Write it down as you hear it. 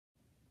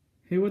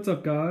Hey, what's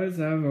up guys?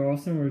 I have an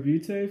awesome review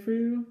today for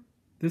you.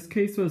 This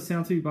case was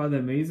sent to you by the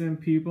amazing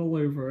people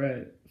over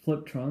at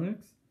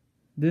Fliptroniks.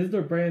 This is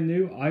their brand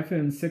new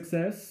iPhone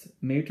 6s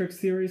Matrix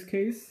series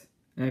case,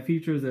 and it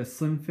features a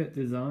slim fit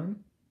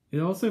design.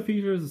 It also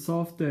features a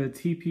soft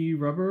TP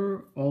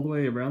rubber all the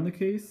way around the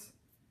case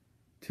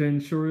to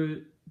ensure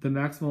the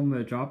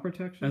maximum drop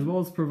protection, as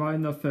well as provide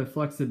enough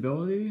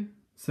flexibility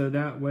so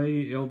that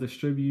way it'll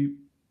distribute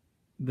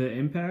the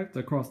impact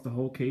across the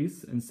whole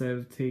case instead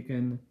of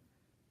taking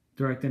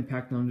direct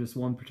impact on just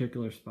one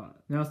particular spot.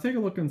 Now let's take a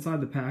look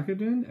inside the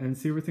packaging and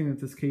see everything that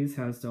this case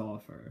has to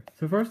offer.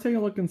 So first, take a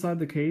look inside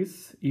the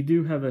case. You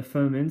do have a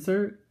foam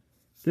insert.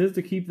 This is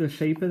to keep the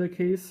shape of the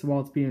case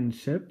while it's being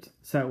shipped,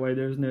 so that way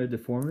there's no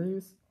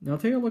deformities. Now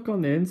take a look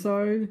on the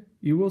inside.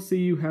 You will see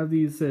you have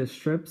these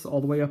strips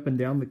all the way up and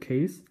down the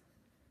case.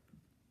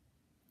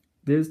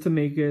 This is to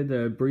make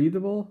it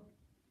breathable,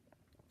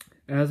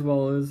 as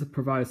well as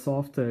provide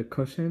soft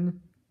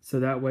cushion, so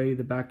that way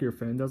the back of your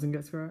phone doesn't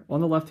get scratched.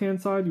 On the left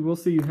hand side, you will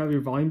see you have your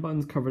volume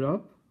buttons covered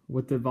up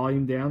with the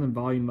volume down and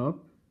volume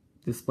up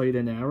displayed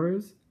in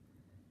arrows,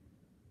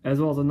 as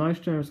well as a nice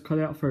generous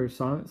cutout for your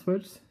silent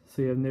switch,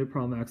 so you have no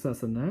problem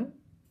accessing that.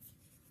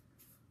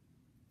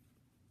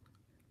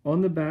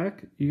 On the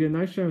back, you get a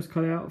nice generous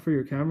cutout for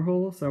your camera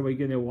hole, so that way you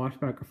get no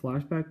washback or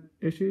flashback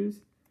issues.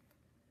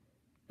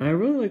 And I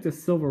really like the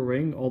silver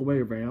ring all the way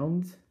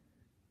around.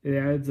 It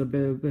adds a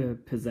bit of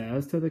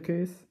pizzazz to the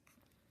case,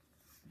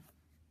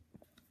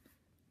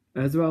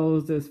 as well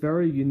as this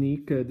very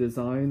unique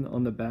design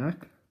on the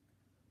back.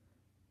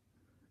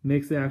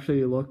 Makes it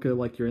actually look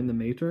like you're in the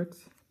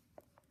Matrix.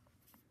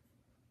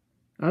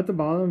 At the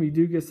bottom, you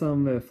do get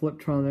some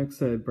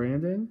Fliptroniks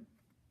branding,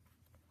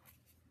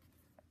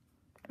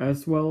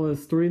 as well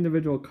as 3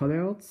 individual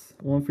cutouts,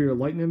 one for your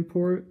lightning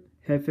port,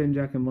 headphone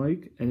jack and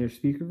mic, and your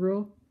speaker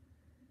grill.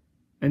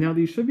 And now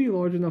these should be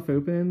large enough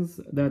openings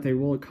that they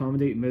will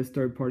accommodate most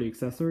third-party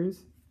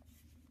accessories.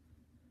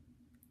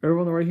 Over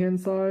on the right-hand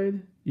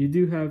side, you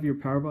do have your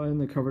power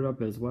button covered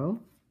up as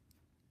well.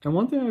 And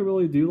one thing I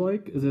really do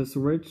like is this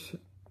rich,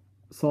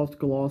 soft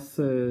gloss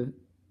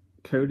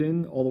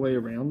coating all the way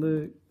around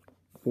the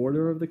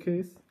border of the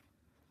case.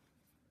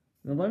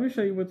 Now let me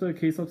show you what the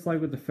case looks like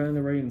with the phone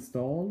already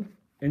installed.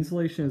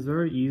 Installation is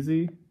very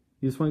easy.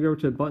 You just want to go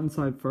to the button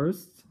side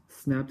first,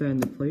 snap that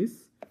into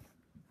place.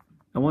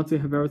 And once you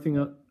have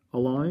everything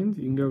aligned,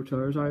 you can go to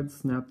the other side,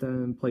 snap that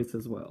in place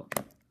as well.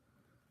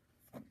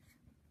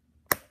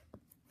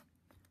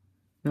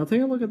 Now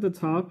take a look at the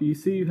top. You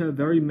see you have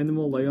very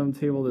minimal lay on the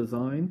table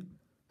design.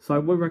 So I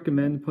would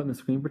recommend putting a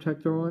screen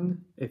protector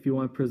on if you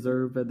want to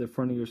preserve the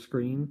front of your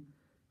screen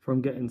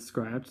from getting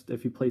scratched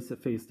if you place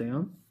it face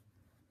down.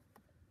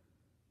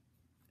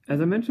 As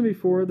I mentioned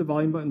before, the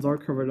volume buttons are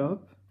covered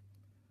up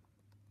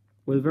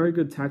with very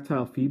good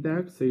tactile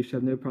feedback, so you should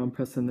have no problem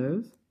pressing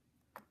those,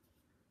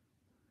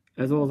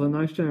 as well as a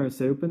nice generous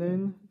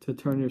opening to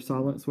turn your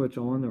silent switch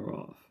on or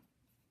off.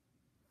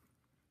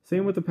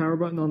 Same with the power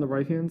button on the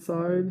right hand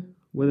side.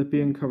 With it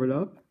being covered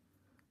up,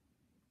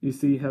 you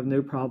see you have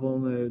no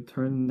problem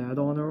turning that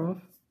on or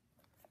off.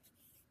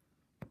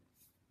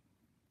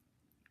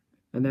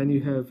 And then you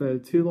have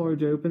 2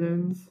 large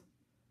openings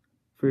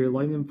for your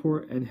lightning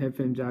port and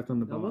headphone jack on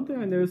the bottom. Now, one thing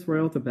I noticed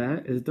right off the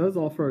bat is it does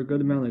offer a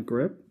good amount of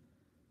grip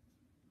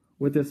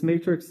with this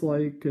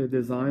Matrix-like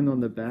design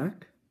on the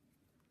back.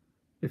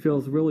 It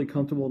feels really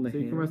comfortable in the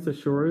hand. You can rest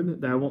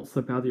assured that it won't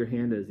slip out of your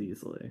hand as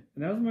easily.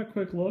 And that was my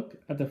quick look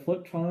at the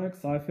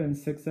Fliptroniks iPhone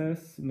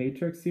 6s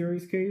Matrix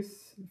series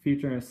case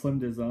featuring a slim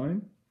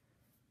design.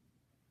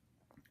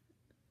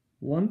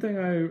 One thing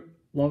I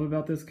love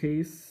about this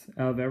case,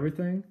 out of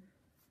everything,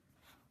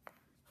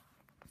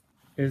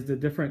 is the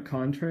different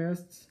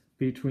contrasts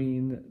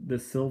between the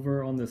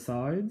silver on the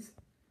sides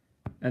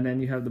and then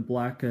you have the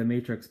black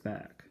Matrix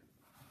back.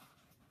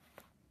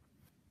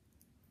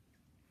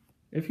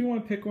 If you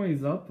want to pick one of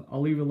these up,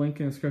 I'll leave a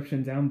link in the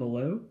description down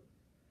below.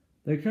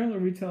 They currently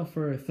retail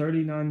for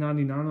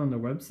 $39.99 on their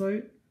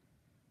website,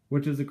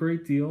 which is a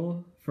great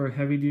deal for a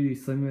heavy-duty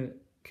slim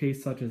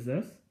case such as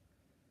this.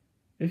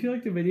 If you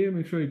liked the video,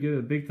 make sure you give it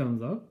a big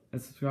thumbs up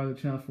and subscribe to the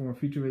channel for more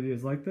future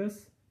videos like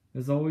this.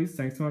 As always,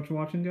 thanks so much for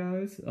watching,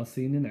 guys. I'll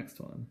see you in the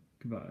next one.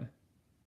 Goodbye.